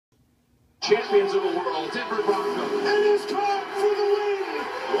Champions of the world, Denver Broncos. And it's caught for the win!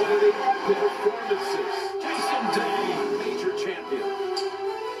 One of the epic performances. Jason Day, major champion.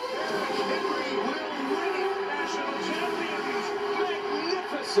 Henry will win it, national champions.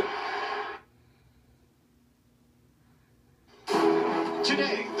 Magnificent.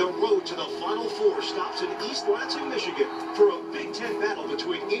 Today, the road to the Final Four stops in East Lansing, Michigan for a Big Ten battle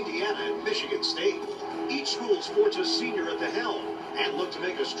between Indiana and Michigan State. Each school sports a senior at the helm and look to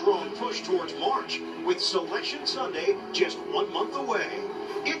make a strong push towards March with Selection Sunday just 1 month away.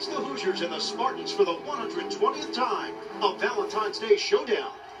 It's the Hoosiers and the Spartans for the 120th time, a Valentine's Day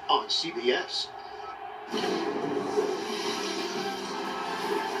showdown on CBS.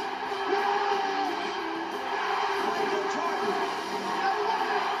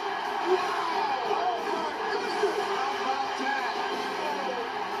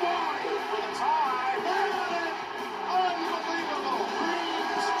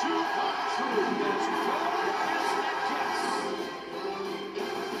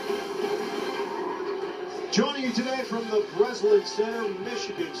 Joining you today from the Breslin Center,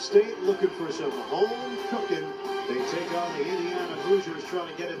 Michigan State, looking for some home cooking. They take on the Indiana Hoosiers, trying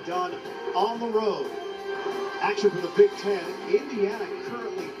to get it done on the road. Action for the Big Ten. Indiana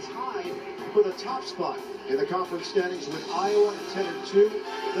currently tied for the top spot in the conference standings with Iowa at 10-2.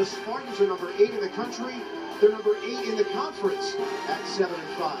 The Spartans are number 8 in the country. They're number 8 in the conference at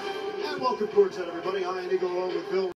 7-5. And welcome towards that, everybody. I am Eagle along with Bill.